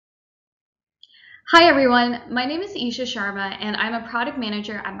Hi everyone, my name is Isha Sharma and I'm a product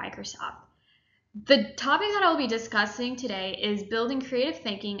manager at Microsoft. The topic that I'll be discussing today is building creative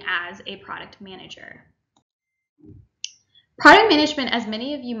thinking as a product manager. Product management, as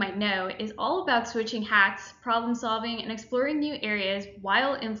many of you might know, is all about switching hats, problem solving, and exploring new areas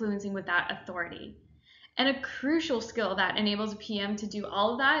while influencing without authority. And a crucial skill that enables a PM to do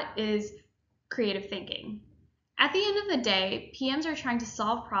all of that is creative thinking. At the end of the day, PMs are trying to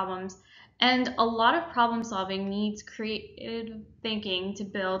solve problems, and a lot of problem solving needs creative thinking to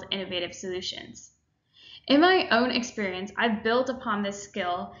build innovative solutions. In my own experience, I've built upon this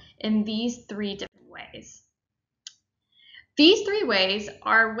skill in these three different ways. These three ways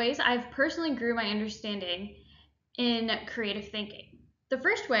are ways I've personally grew my understanding in creative thinking. The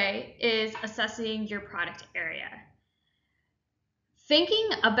first way is assessing your product area. Thinking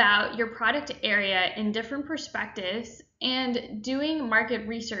about your product area in different perspectives and doing market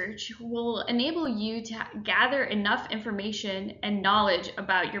research will enable you to gather enough information and knowledge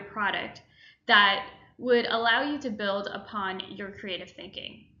about your product that would allow you to build upon your creative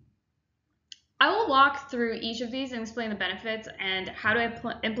thinking. I will walk through each of these and explain the benefits and how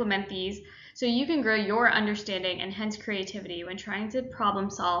to implement these so you can grow your understanding and hence creativity when trying to problem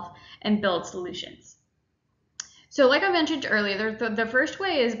solve and build solutions. So like I mentioned earlier, the first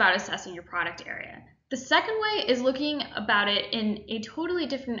way is about assessing your product area. The second way is looking about it in a totally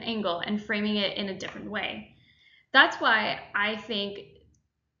different angle and framing it in a different way. That's why I think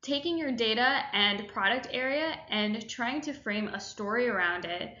taking your data and product area and trying to frame a story around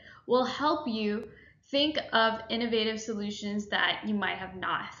it will help you think of innovative solutions that you might have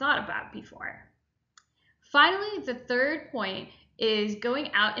not thought about before. Finally, the third point is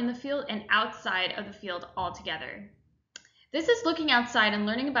going out in the field and outside of the field altogether. This is looking outside and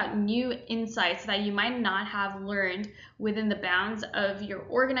learning about new insights that you might not have learned within the bounds of your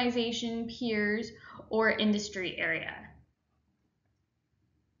organization, peers, or industry area.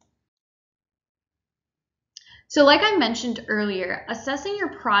 So like I mentioned earlier, assessing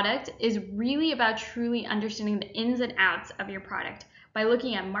your product is really about truly understanding the ins and outs of your product by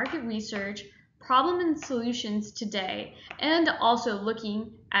looking at market research, problem and solutions today, and also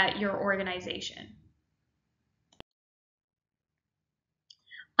looking at your organization.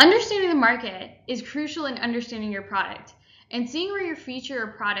 Understanding the market is crucial in understanding your product, and seeing where your feature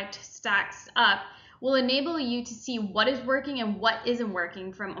or product stacks up will enable you to see what is working and what isn't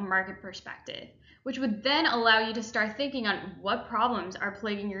working from a market perspective, which would then allow you to start thinking on what problems are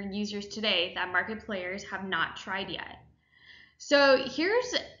plaguing your users today that market players have not tried yet. So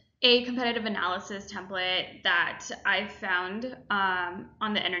here's a competitive analysis template that I found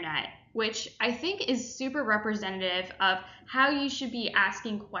on the internet, which I think is super representative of how you should be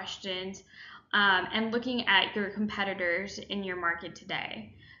asking questions and looking at your competitors in your market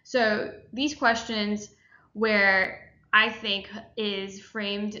today. So these questions where I think is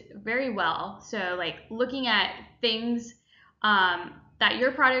framed very well. So like looking at things that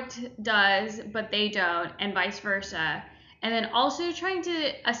your product does, but they don't, and vice versa. And then also trying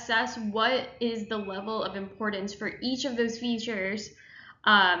to assess what is the level of importance for each of those features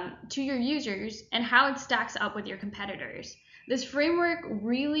to your users and how it stacks up with your competitors. This framework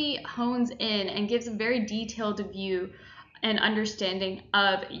really hones in and gives a very detailed view and understanding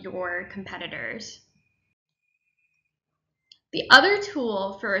of your competitors. The other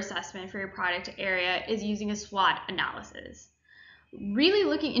tool for assessment for your product area is using a SWOT analysis. Really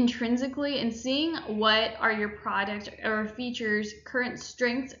looking intrinsically and seeing what are your product or features' current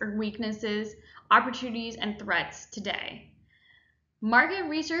strengths or weaknesses, opportunities, and threats today. Market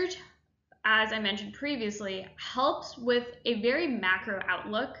research, as I mentioned previously, helps with a very macro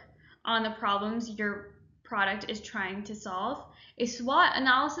outlook on the problems your product is trying to solve. A SWOT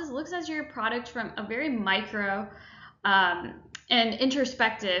analysis looks at your product from a very micro and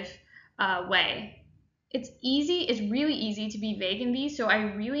introspective way. It's really easy to be vague in these, so I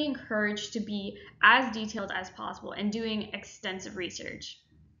really encourage to be as detailed as possible and doing extensive research.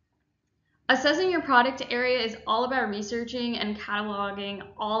 Assessing your product area is all about researching and cataloging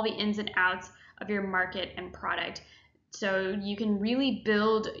all the ins and outs of your market and product so you can really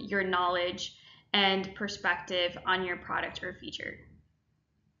build your knowledge and perspective on your product or feature.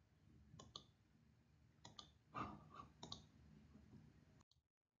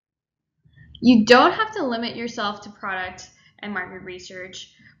 You don't have to limit yourself to product and market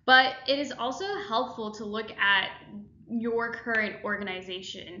research, but it is also helpful to look at your current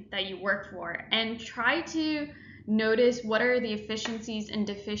organization that you work for and try to notice what are the efficiencies and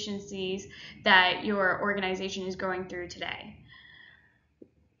deficiencies that your organization is going through today.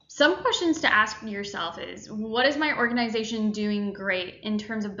 Some questions to ask yourself is, what is my organization doing great in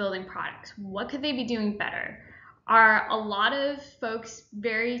terms of building products? What could they be doing better? Are a lot of folks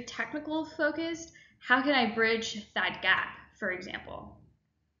very technical focused? How can I bridge that gap, for example?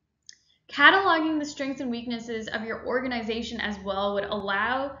 Cataloging the strengths and weaknesses of your organization as well would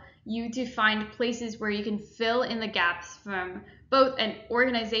allow you to find places where you can fill in the gaps from both an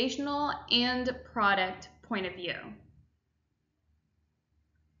organizational and product point of view.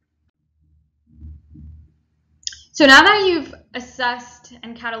 So now that you've assessed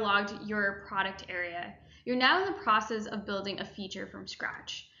and cataloged your product area, you're now in the process of building a feature from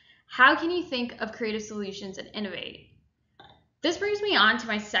scratch. How can you think of creative solutions and innovate? This brings me on to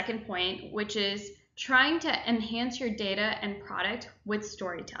my second point, which is trying to enhance your data and product with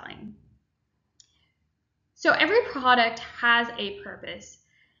storytelling. So every product has a purpose,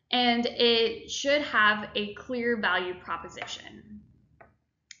 and it should have a clear value proposition.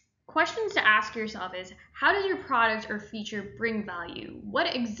 Questions to ask yourself is, how does your product or feature bring value?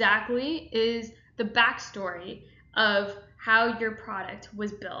 What exactly is the backstory of how your product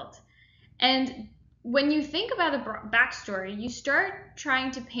was built? And when you think about the backstory, you start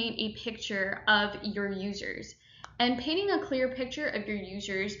trying to paint a picture of your users. And painting a clear picture of your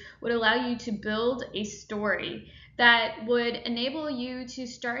users would allow you to build a story that would enable you to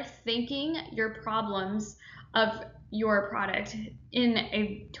start thinking your problems of your product in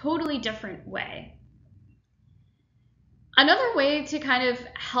a totally different way. Another way to kind of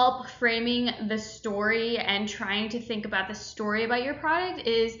help framing the story and trying to think about the story about your product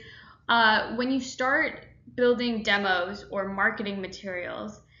is when you start building demos or marketing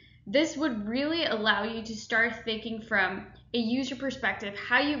materials. This would really allow you to start thinking from a user perspective.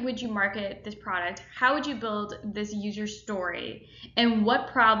 Would you market this product? How would you build this user story? And what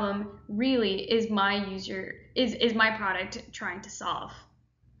problem really is my product trying to solve?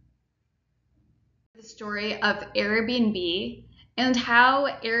 The story of Airbnb and how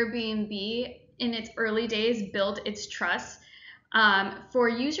Airbnb in its early days built its trust for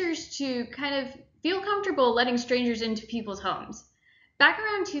users to kind of feel comfortable letting strangers into people's homes. Back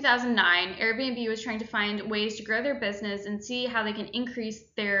around 2009, Airbnb was trying to find ways to grow their business and see how they can increase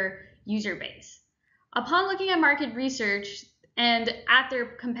their user base. Upon looking at market research and at their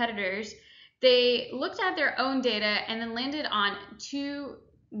competitors, they looked at their own data and then landed on two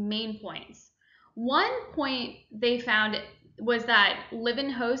main points. One point they found was that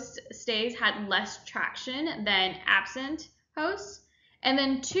live-in host stays had less traction than absent hosts. And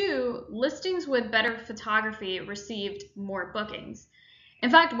then two, listings with better photography received more bookings. In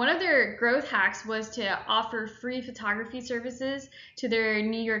fact, one of their growth hacks was to offer free photography services to their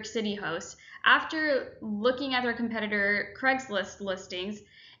New York City hosts after looking at their competitor Craigslist listings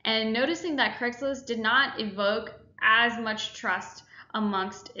and noticing that Craigslist did not evoke as much trust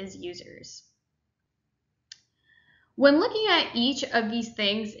amongst its users. When looking at each of these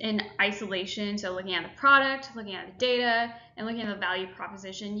things in isolation, so looking at the product, looking at the data, and looking at the value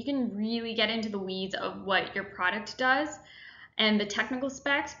proposition, you can really get into the weeds of what your product does and the technical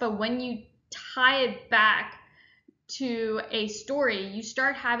specs. But when you tie it back to a story, you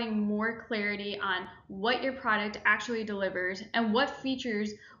start having more clarity on what your product actually delivers and what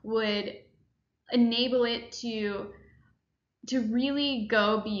features would enable it to really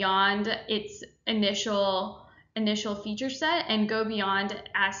go beyond its initial feature set and go beyond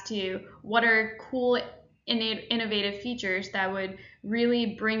as to what are cool innovative features that would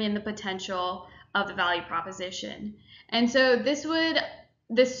really bring in the potential of the value proposition. And so this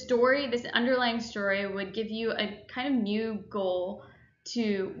underlying story would give you a kind of new goal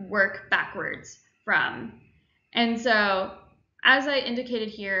to work backwards from. And so as I indicated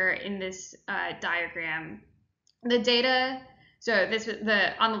here in this diagram, the data, so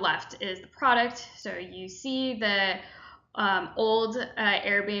on the left is the product. So you see the old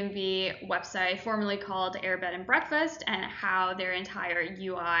Airbnb website, formerly called Air Bed and Breakfast, and how their entire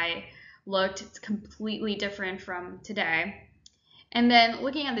UI looked. It's completely different from today. And then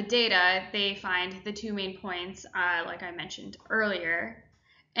looking at the data, they find the two main points, like I mentioned earlier.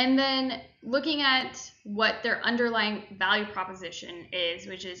 And then looking at what their underlying value proposition is,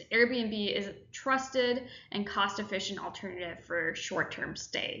 which is Airbnb is a trusted and cost-efficient alternative for short-term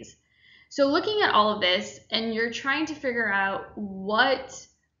stays. So looking at all of this, and you're trying to figure out what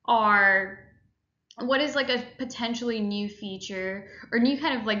is like a potentially new feature or new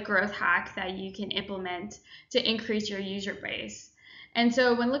kind of like growth hack that you can implement to increase your user base. And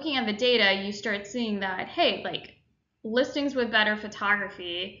so when looking at the data, you start seeing that, hey, like listings with better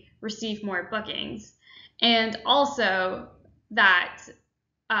photography receive more bookings. And also that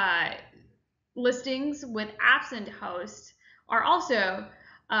listings with absent hosts are also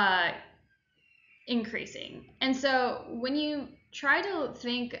increasing. And so when you try to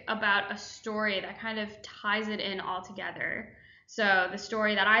think about a story that kind of ties it in all together, so the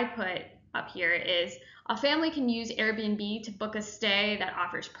story that I put up here is a family can use Airbnb to book a stay that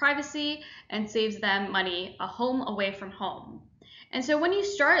offers privacy and saves them money, a home away from home. And so when you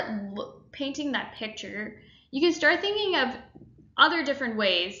start painting that picture, you can start thinking of other different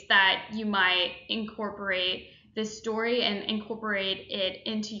ways that you might incorporate this story and incorporate it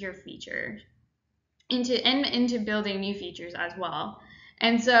into your feature, into building new features as well.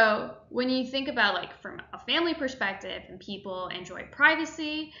 And so when you think about, like, from a family perspective, and people enjoy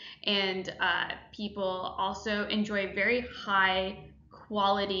privacy, and people also enjoy very high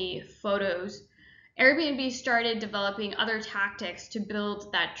quality photos, Airbnb started developing other tactics to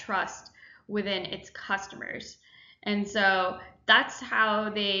build that trust within its customers. And so that's how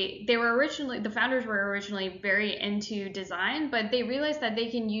they were originally, the founders were originally very into design, but they realized that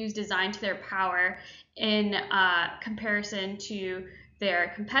they can use design to their power in comparison to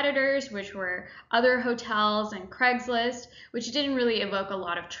their competitors, which were other hotels and Craigslist, which didn't really evoke a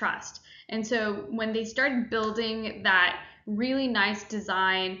lot of trust. And so when they started building that really nice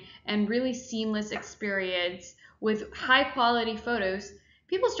design and really seamless experience with high quality photos,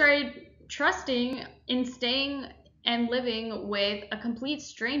 people started trusting in staying and living with a complete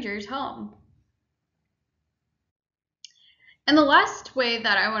stranger's home. And the last way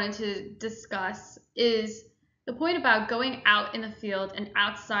that I wanted to discuss is the point about going out in the field and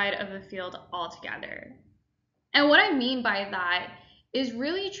outside of the field altogether. And what I mean by that is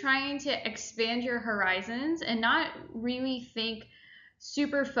really trying to expand your horizons and not really think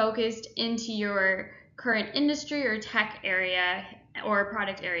super focused into your current industry or tech area or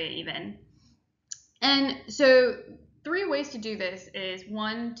product area even. And so 3 ways to do this is,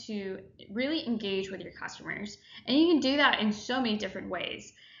 1, to really engage with your customers. And you can do that in so many different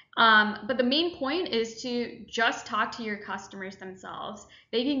ways. But the main point is to just talk to your customers themselves.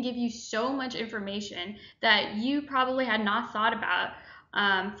 They can give you so much information that you probably had not thought about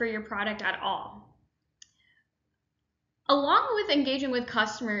for your product at all. Along with engaging with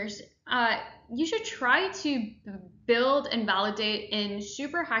customers, you should try to build and validate in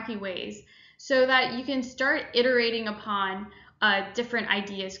super hacky ways so that you can start iterating upon different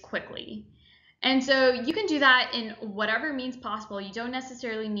ideas quickly. And so you can do that in whatever means possible. You don't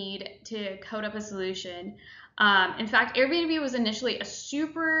necessarily need to code up a solution. In fact, Airbnb was initially a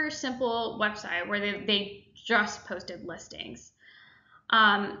super simple website where they just posted listings.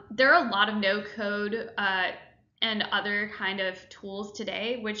 There are a lot of no-code and other kind of tools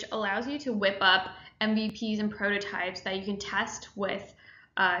today, which allows you to whip up MVPs and prototypes that you can test with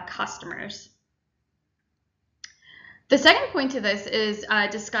customers. The second point to this is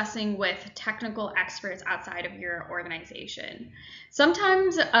discussing with technical experts outside of your organization.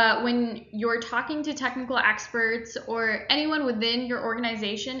 Sometimes when you're talking to technical experts or anyone within your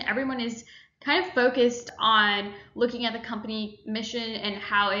organization, everyone is kind of focused on looking at the company mission and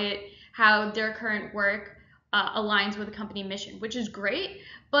how their current work aligns with the company mission, which is great.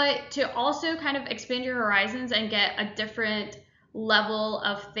 But to also kind of expand your horizons and get a different level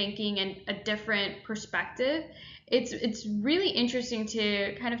of thinking and a different perspective, it's really interesting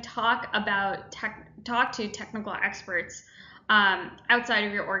to kind of talk to technical experts outside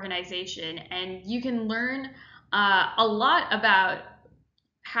of your organization, and you can learn a lot about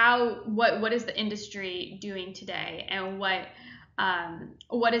what is the industry doing today and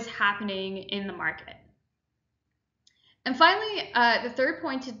what is happening in the market. And finally, the third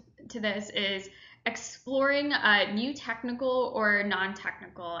point to this is exploring new technical or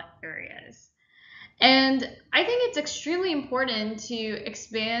non-technical areas. And I think it's extremely important to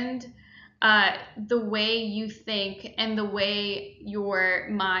expand the way you think and the way your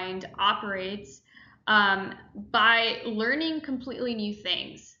mind operates by learning completely new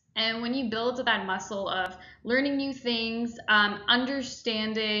things. And when you build that muscle of learning new things,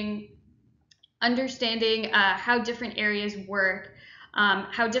 understanding how different areas work,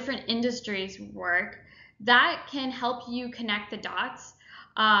 how different industries work, that can help you connect the dots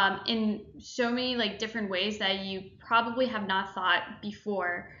in so many different ways that you probably have not thought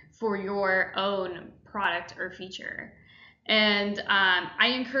before for your own product or feature. And I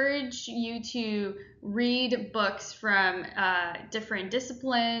encourage you to read books from different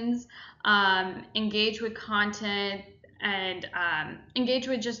disciplines, engage with content, and engage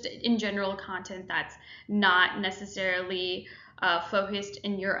with just in general content that's not necessarily focused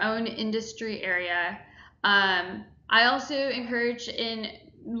in your own industry area. I also encourage in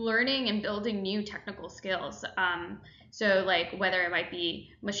learning and building new technical skills. So whether it might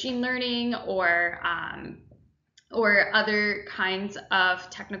be machine learning or or other kinds of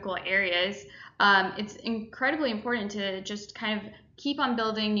technical areas, it's incredibly important to just kind of keep on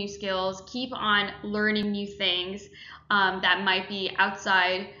building new skills, keep on learning new things that might be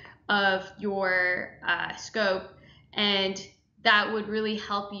outside of your scope, and that would really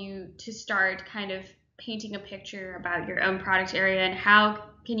help you to start kind of painting a picture about your own product area and how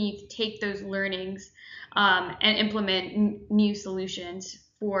can you take those learnings and implement new solutions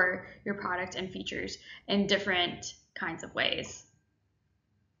for your product and features in different kinds of ways.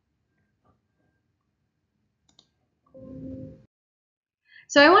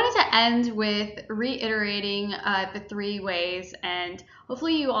 So I wanted to end with reiterating the 3 ways, and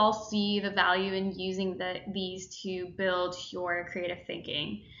hopefully you all see the value in using these to build your creative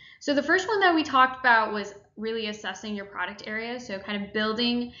thinking. So the first one that we talked about was really assessing your product area, so kind of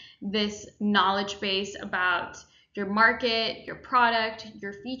building this knowledge base about your market, your product,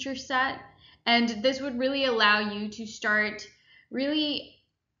 your feature set, and this would really allow you to start really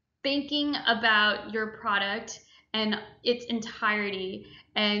thinking about your product and its entirety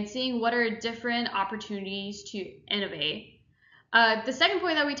and seeing what are different opportunities to innovate. The second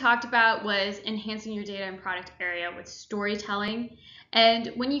point that we talked about was enhancing your data and product area with storytelling.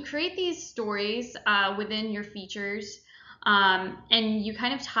 And when you create these stories within your features and you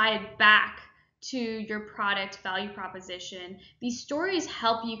kind of tie it back to your product value proposition, these stories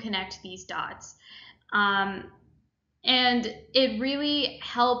help you connect these dots. And it really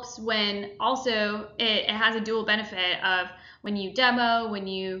helps when also it has a dual benefit of when you demo, when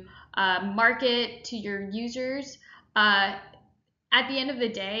you market to your users. At the end of the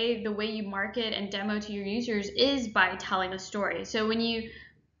day, the way you market and demo to your users is by telling a story. So when you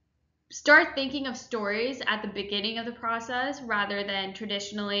start thinking of stories at the beginning of the process rather than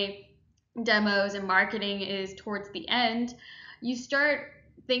traditionally demos and marketing is towards the end, you start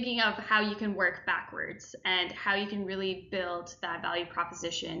thinking of how you can work backwards and how you can really build that value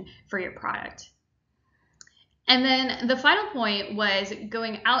proposition for your product. And then the final point was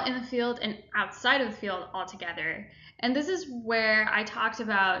going out in the field and outside of the field altogether. And this is where I talked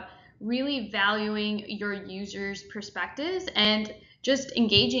about really valuing your users' perspectives and just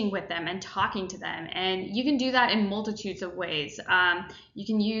engaging with them and talking to them. And you can do that in multitudes of ways. You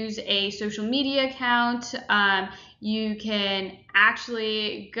can use a social media account. You can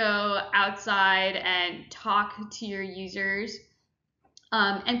actually go outside and talk to your users.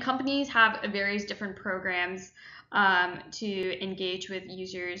 And companies have various different programs to engage with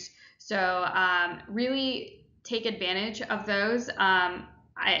users. So really take advantage of those.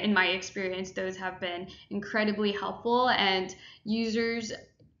 In my experience, those have been incredibly helpful, and users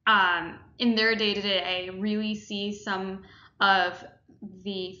in their day-to-day really see some of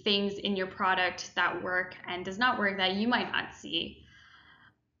the things in your product that work and does not work that you might not see.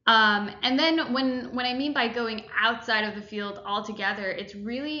 And then when I mean by going outside of the field altogether, it's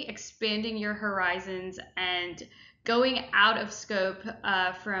really expanding your horizons and going out of scope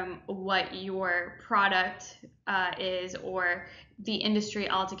from what your product is or the industry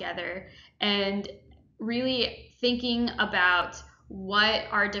altogether, and really thinking about what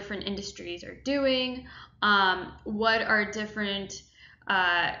our different industries are doing, what are different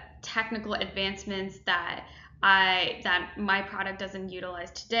technical advancements that my product doesn't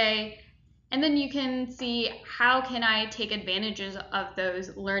utilize today. And then you can see how can I take advantages of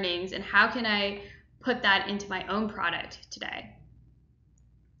those learnings and how can I put that into my own product today.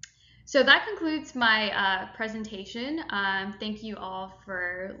 So that concludes my presentation. Thank you all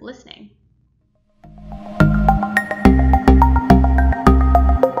for listening.